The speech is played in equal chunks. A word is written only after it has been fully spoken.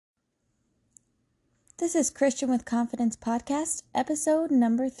This is Christian with Confidence Podcast, episode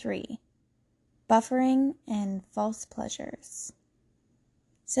number 3, Buffering and False Pleasures.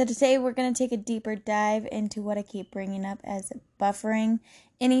 So today we're going to take a deeper dive into what I keep bringing up as buffering,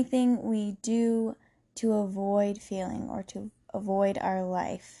 anything we do to avoid feeling or to avoid our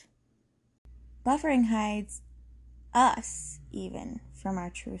life. Buffering hides us even from our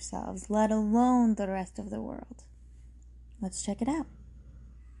true selves, let alone the rest of the world. Let's check it out.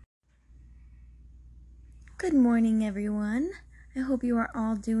 Good morning, everyone. I hope you are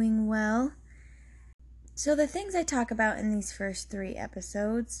all doing well. So the things I talk about in these first 3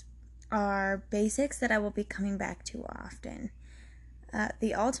 episodes are basics that I will be coming back to often.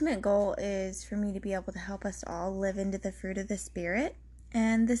 The ultimate goal is for me to be able to help us all live into the fruit of the Spirit,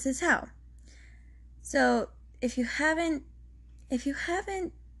 and this is how. So if you haven't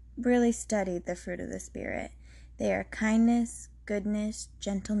really studied the fruit of the Spirit, they are kindness, goodness,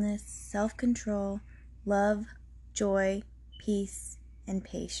 gentleness, self-control, love, joy, peace, and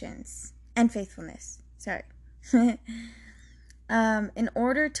patience, and faithfulness. In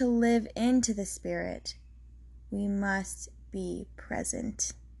order to live into the Spirit, we must be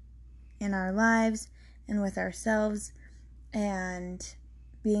present in our lives and with ourselves, and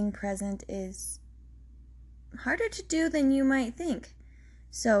being present is harder to do than you might think.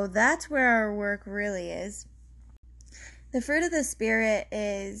 So that's where our work really is. The fruit of the Spirit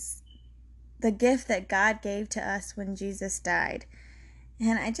is the gift that God gave to us when Jesus died.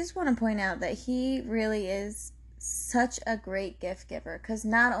 And I just want to point out that He really is such a great gift giver, because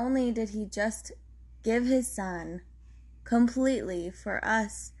not only did He just give His Son completely for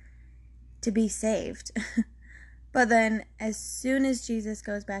us to be saved, but then as soon as Jesus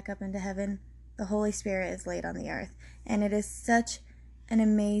goes back up into heaven, the Holy Spirit is laid on the earth. And it is such an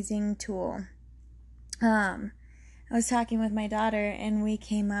amazing tool. I was talking with my daughter and we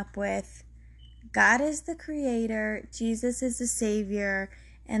came up with God is the creator, Jesus is the savior,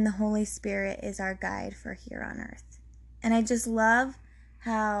 and the Holy Spirit is our guide for here on earth. And I just love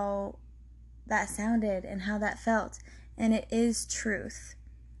how that sounded and how that felt. And it is truth.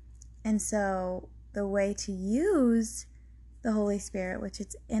 And so the way to use the Holy Spirit, which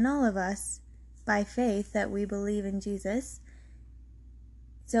is in all of us by faith that we believe in Jesus,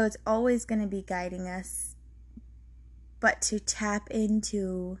 so it's always going to be guiding us. But to tap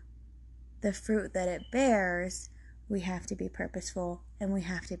into the fruit that it bears, we have to be purposeful and we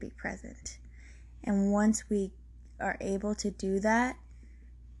have to be present. And once we are able to do that,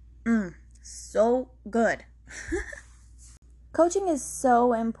 so good. Coaching is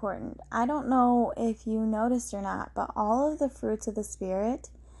so important. I don't know if you noticed or not, but all of the fruits of the Spirit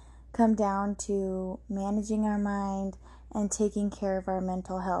come down to managing our mind and taking care of our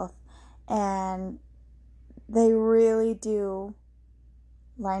mental health. And they really do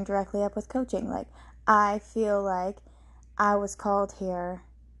line directly up with coaching. Like, I feel like I was called here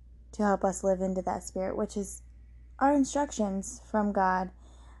to help us live into that Spirit, which is our instructions from God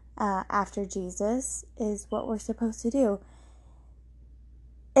after Jesus is what we're supposed to do.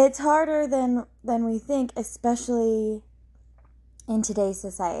 It's harder than we think, especially in today's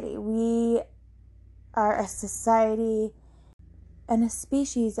society. We are a society and a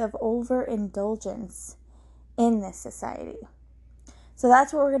species of overindulgence in this society. So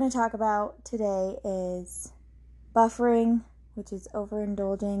that's what we're going to talk about today is buffering, which is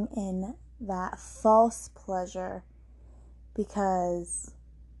overindulging in that false pleasure because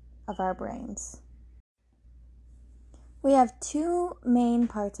of our brains. We have 2 main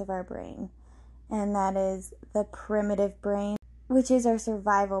parts of our brain, and that is the primitive brain, which is our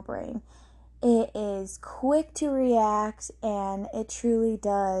survival brain. It is quick to react, and it truly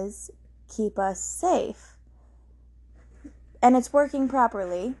does keep us safe. And it's working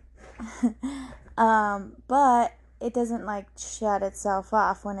properly, but it doesn't shut itself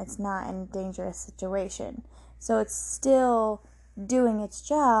off when it's not in a dangerous situation. So it's still doing its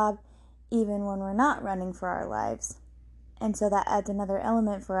job even when we're not running for our lives. And so that adds another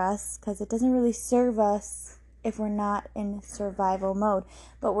element for us, because it doesn't really serve us if we're not in survival mode.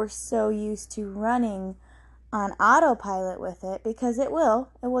 But we're so used to running on autopilot with it, because it will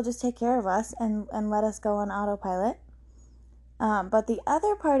just take care of us and let us go on autopilot. But the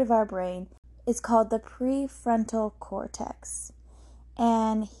other part of our brain is called the prefrontal cortex.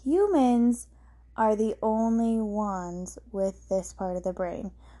 And humans are the only ones with this part of the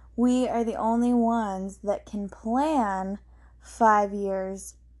brain. We are the only ones that can plan 5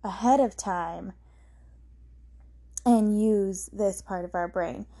 years ahead of time and use this part of our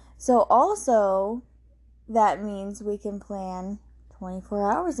brain. So also, that means we can plan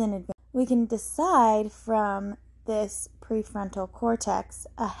 24 hours in advance. We can decide from this prefrontal cortex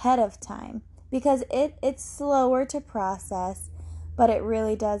ahead of time because it's slower to process, but it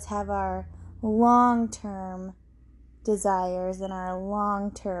really does have our long-term desires and our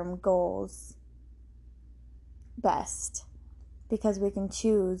long-term goals best, because we can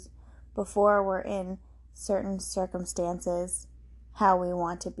choose before we're in certain circumstances how we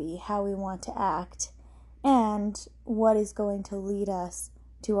want to be, how we want to act, and what is going to lead us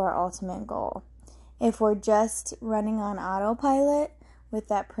to our ultimate goal. If we're just running on autopilot with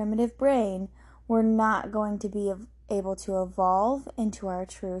that primitive brain, we're not going to be able to evolve into our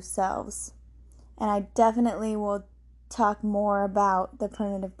true selves. And I definitely will talk more about the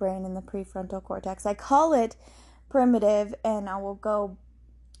primitive brain and the prefrontal cortex. I call it primitive, and I will go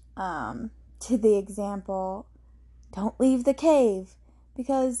to the example, don't leave the cave,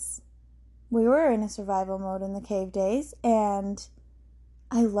 because we were in a survival mode in the cave days, and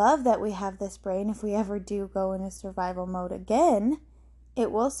I love that we have this brain. If we ever do go in a survival mode again,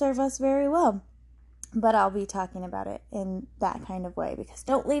 it will serve us very well. But I'll be talking about it in that kind of way, because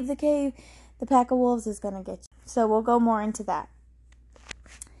don't leave the cave, the pack of wolves is going to get you. So we'll go more into that.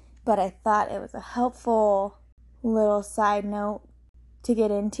 But I thought it was a helpful little side note to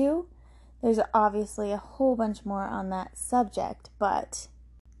get into. There's obviously a whole bunch more on that subject, but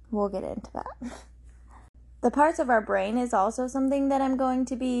we'll get into that. The parts of our brain is also something that I'm going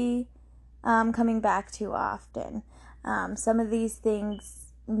to be coming back to often. Some of these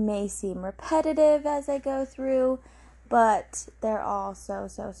things may seem repetitive as I go through, but they're all so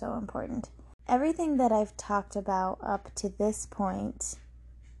important. Everything that I've talked about up to this point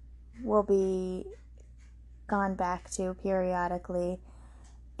will be gone back to periodically,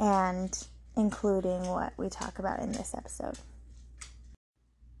 and including what we talk about in this episode.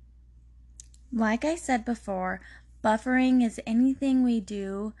 Like I said before, buffering is anything we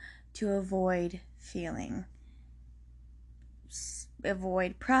do to avoid feeling.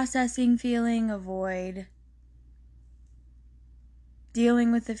 Avoid processing feeling, avoid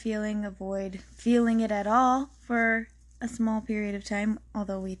dealing with the feeling, avoid feeling it at all for a small period of time,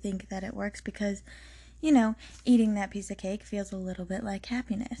 although we think that it works because, eating that piece of cake feels a little bit like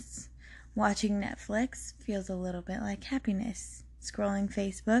happiness. Watching Netflix feels a little bit like happiness. Scrolling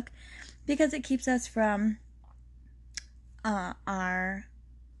Facebook, because it keeps us from our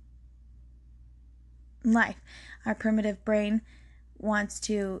life. Our primitive brain wants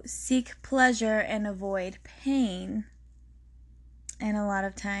to seek pleasure and avoid pain. And a lot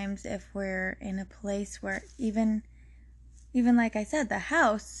of times, if we're in a place where even like I said, the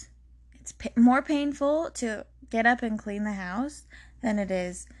house, it's more painful to get up and clean the house than it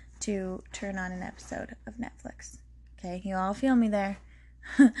is to turn on an episode of Netflix. Okay, you all feel me there.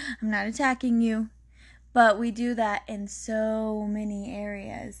 I'm not attacking you, but we do that in so many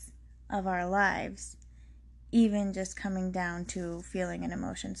areas of our lives, even just coming down to feeling an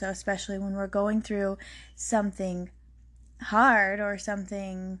emotion. So especially when we're going through something hard or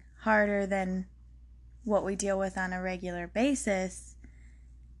something harder than what we deal with on a regular basis,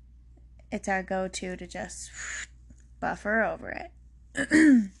 it's our go-to to just buffer over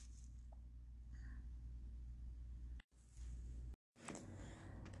it.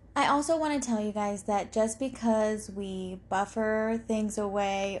 I also want to tell you guys that just because we buffer things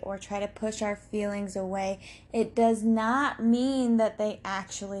away or try to push our feelings away, it does not mean that they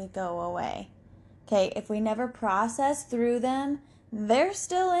actually go away. Okay, if we never process through them, they're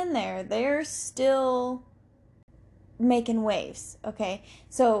still in there. They're still making waves, okay?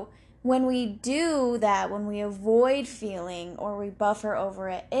 So when we do that, when we avoid feeling or we buffer over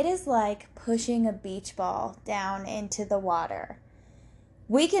it, it is like pushing a beach ball down into the water.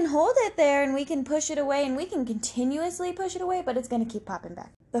 We can hold it there and we can push it away and we can continuously push it away, but it's going to keep popping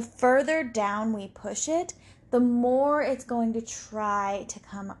back. The further down we push it, the more it's going to try to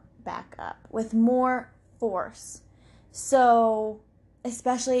come back up with more force. So,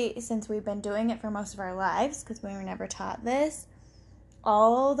 especially since we've been doing it for most of our lives, because we were never taught this,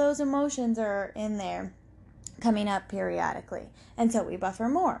 all those emotions are in there coming up periodically. And so we buffer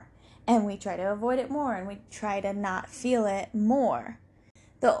more and we try to avoid it more and we try to not feel it more.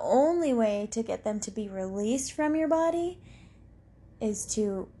 The only way to get them to be released from your body is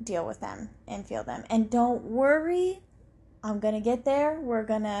to deal with them and feel them. And don't worry, I'm going to get there. We're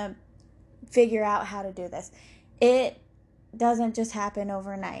going to figure out how to do this. It doesn't just happen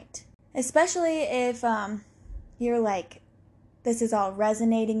overnight. Especially if you're like, this is all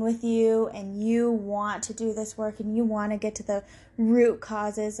resonating with you and you want to do this work and you want to get to the root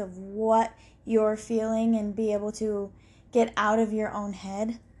causes of what you're feeling and be able to get out of your own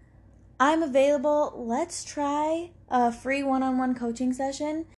head. I'm available. Let's try a free one-on-one coaching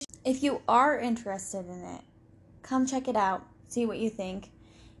session. If you are interested in it, come check it out. See what you think.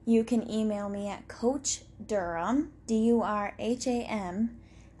 you can email me at coachdurham, DURHAM,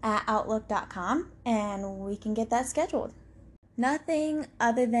 at outlook.com, and we can get that scheduled. Nothing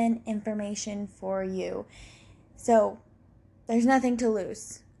other than information for you. So there's nothing to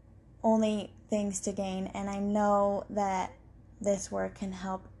lose, only things to gain. And I know that this work can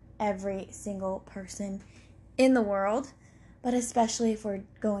help every single person in the world, but especially if we're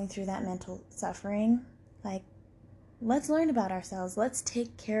going through that mental suffering. Like, let's learn about ourselves. Let's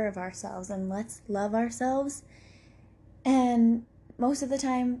take care of ourselves and let's love ourselves. And most of the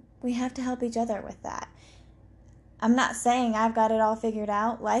time, we have to help each other with that. I'm not saying I've got it all figured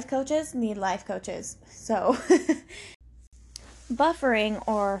out. Life coaches need life coaches. So, buffering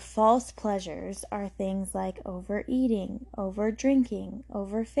or false pleasures are things like overeating, overdrinking,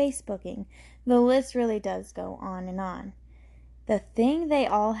 over Facebooking. The list really does go on and on. The thing they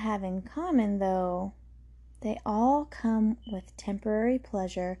all have in common, though, they all come with temporary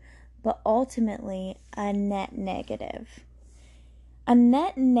pleasure, but ultimately a net negative. A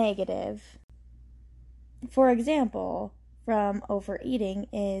net negative, for example, from overeating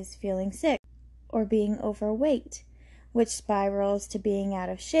is feeling sick or being overweight, which spirals to being out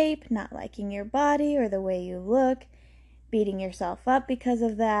of shape, not liking your body or the way you look, beating yourself up because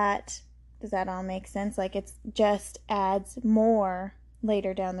of that. Does that all make sense? Like, it just adds more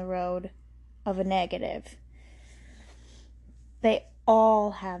later down the road of a negative. They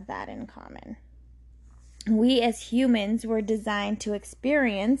all have that in common. We as humans were designed to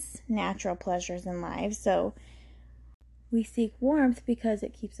experience natural pleasures in life, so we seek warmth because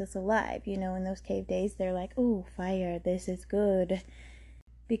it keeps us alive. You know, in those cave days, they're like, oh, fire, this is good,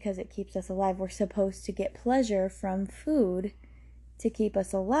 because it keeps us alive. We're supposed to get pleasure from food to keep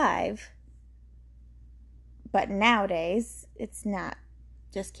us alive. But nowadays, it's not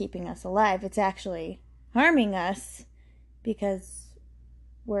just keeping us alive. It's actually harming us because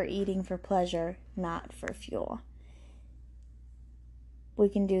we're eating for pleasure, not for fuel. We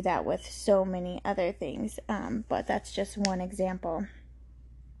can do that with so many other things, but that's just one example.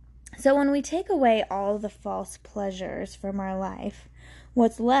 So when we take away all the false pleasures from our life,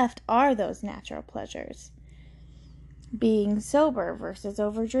 what's left are those natural pleasures. Being sober versus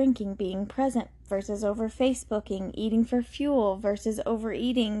over drinking, being present versus over Facebooking, eating for fuel versus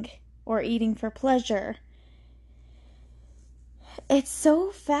overeating or eating for pleasure. It's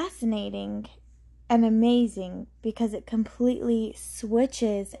so fascinating and amazing because it completely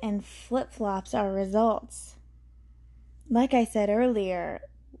switches and flip-flops our results. Like I said earlier,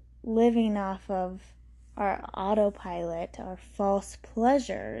 living off of our autopilot, our false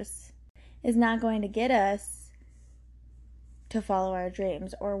pleasures, is not going to get us to follow our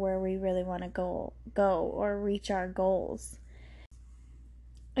dreams or where we really want to go or reach our goals.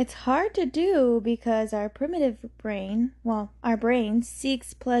 It's hard to do because our primitive brain, our brain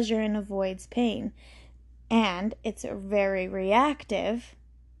seeks pleasure and avoids pain. And it's very reactive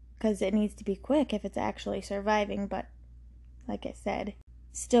because it needs to be quick if it's actually surviving. But like I said,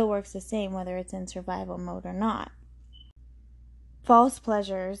 still works the same whether it's in survival mode or not. False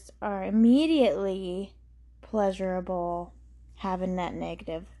pleasures are immediately pleasurable, have a net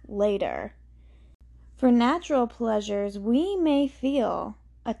negative later. For natural pleasures, we may feel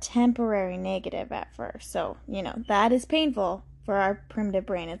a temporary negative at first. So, that is painful for our primitive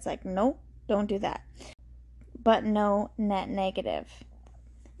brain. It's like, nope, don't do that. But no net negative.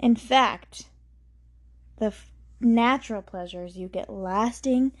 In fact, the natural pleasures, you get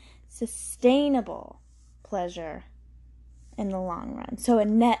lasting, sustainable pleasure in the long run. So a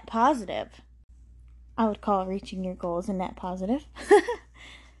net positive. I would call reaching your goals a net positive.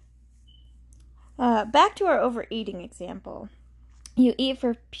 Back to our overeating example. You eat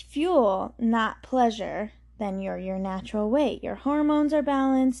for fuel, not pleasure, then you're your natural weight. Your hormones are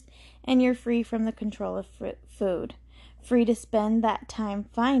balanced, and you're free from the control of food. Free to spend that time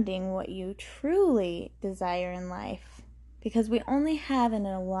finding what you truly desire in life. Because we only have an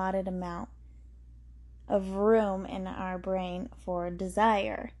allotted amount of room in our brain for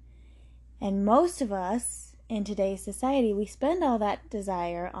desire. And most of us, in today's society, we spend all that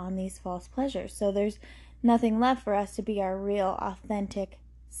desire on these false pleasures. So there's nothing left for us to be our real, authentic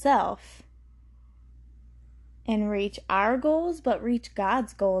self and reach our goals, but reach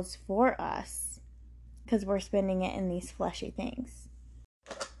God's goals for us because we're spending it in these fleshy things.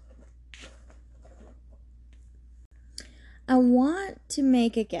 I want to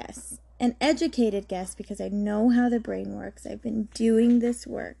make a guess, an educated guess, because I know how the brain works. I've been doing this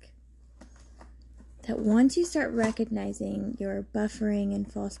work. That once you start recognizing your buffering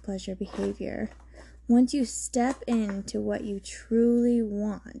and false pleasure behavior, once you step into what you truly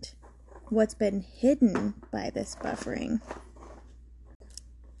want, what's been hidden by this buffering,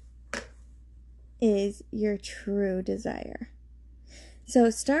 is your true desire? So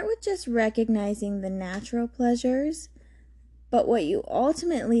start with just recognizing the natural pleasures, but what you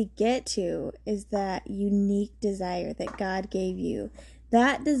ultimately get to is that unique desire that God gave you.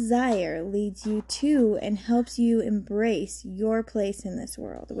 That desire leads you to and helps you embrace your place in this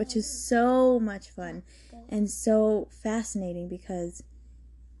world, which is so much fun and so fascinating because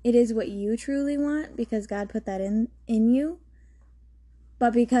it is what you truly want because God put that in you.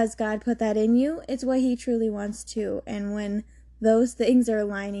 But because God put that in you, it's what He truly wants too. And when those things are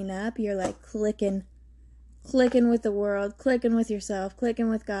lining up, you're like clicking with the world, clicking with yourself, clicking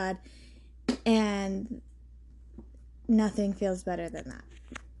with God, and nothing feels better than that.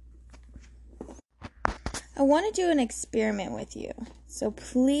 I want to do an experiment with you, so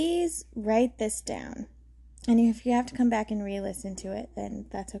please write this down. And if you have to come back and re-listen to it, then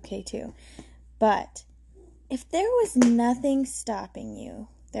that's okay too. But if there was nothing stopping you,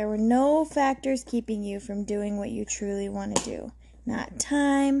 there were no factors keeping you from doing what you truly want to do, not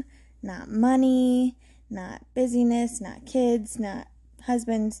time, not money, not busyness, not kids, not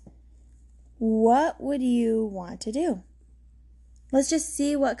husbands, what would you want to do? Let's just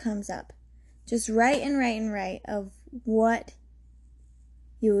see what comes up. Just write of what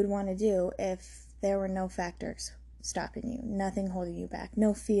you would want to do if there were no factors stopping you, nothing holding you back,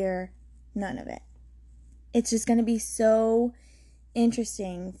 no fear, none of it. It's just going to be so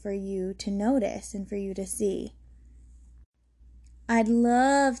interesting for you to notice and for you to see. I'd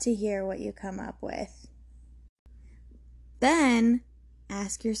love to hear what you come up with. Then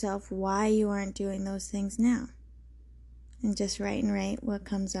ask yourself why you aren't doing those things now. And just write what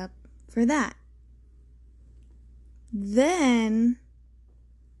comes up for that. Then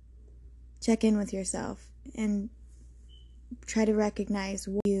check in with yourself and try to recognize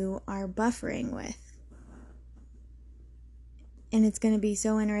what you are buffering with. And it's going to be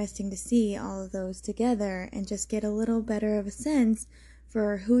so interesting to see all of those together and just get a little better of a sense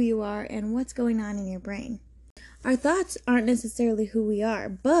for who you are and what's going on in your brain. Our thoughts aren't necessarily who we are,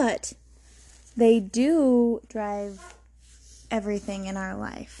 but they do drive everything in our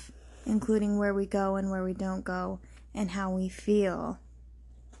life, including where we go and where we don't go and how we feel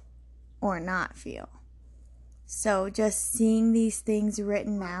or not feel. So just seeing these things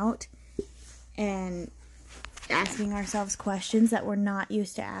written out and asking ourselves questions that we're not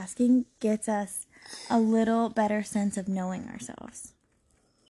used to asking gets us a little better sense of knowing ourselves.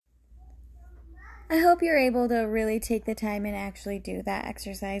 I hope you're able to really take the time and actually do that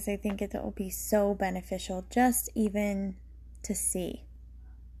exercise. I think it will be so beneficial just even to see.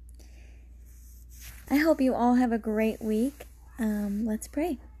 I hope you all have a great week. Let's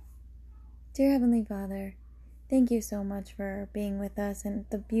pray. Dear Heavenly Father, thank you so much for being with us and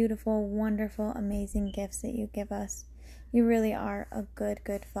the beautiful, wonderful, amazing gifts that you give us. You really are a good,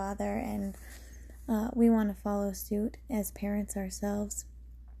 good Father, and we want to follow suit as parents ourselves.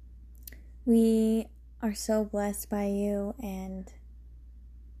 We are so blessed by you, and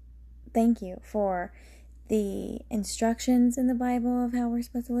thank you for the instructions in the Bible of how we're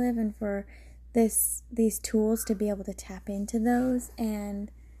supposed to live and for these tools to be able to tap into those,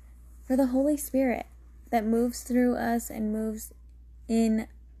 and for the Holy Spirit that moves through us and moves in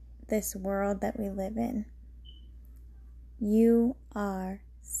this world that we live in. You are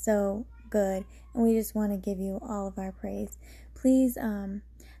so good, and we just want to give you all of our praise. Please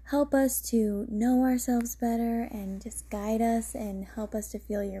help us to know ourselves better and just guide us and help us to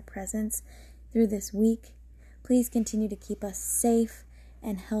feel your presence through this week. Please continue to keep us safe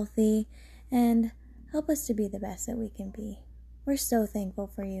and healthy and help us to be the best that we can be. We're so thankful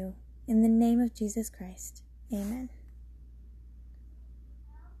for you. In the name of Jesus Christ, amen.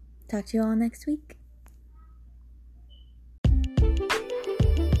 Talk to you all next week.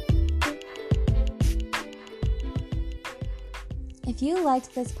 If you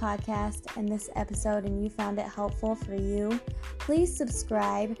liked this podcast and this episode and you found it helpful for you, please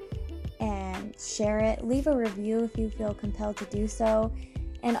subscribe and share it. Leave a review if you feel compelled to do so.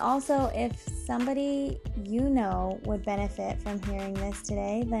 And also, if somebody you know would benefit from hearing this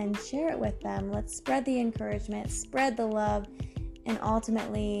today, then share it with them. Let's spread the encouragement, spread the love, and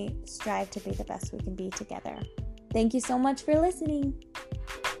ultimately strive to be the best we can be together. Thank you so much for listening.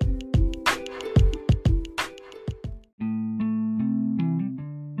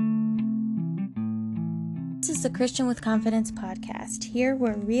 This is the Christian with Confidence podcast. Here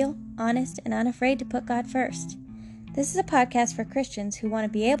we're real, honest, and unafraid to put God first. This is a podcast for Christians who want to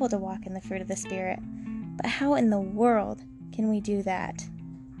be able to walk in the fruit of the Spirit. But how in the world can we do that?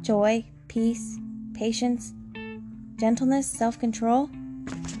 Joy, peace, patience, gentleness, self-control?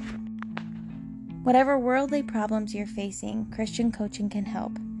 Whatever worldly problems you're facing, Christian coaching can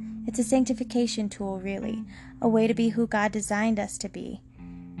help. It's a sanctification tool, really, a way to be who God designed us to be.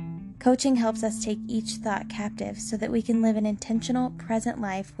 Coaching helps us take each thought captive so that we can live an intentional, present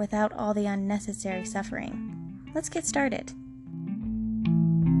life without all the unnecessary suffering. Let's get started.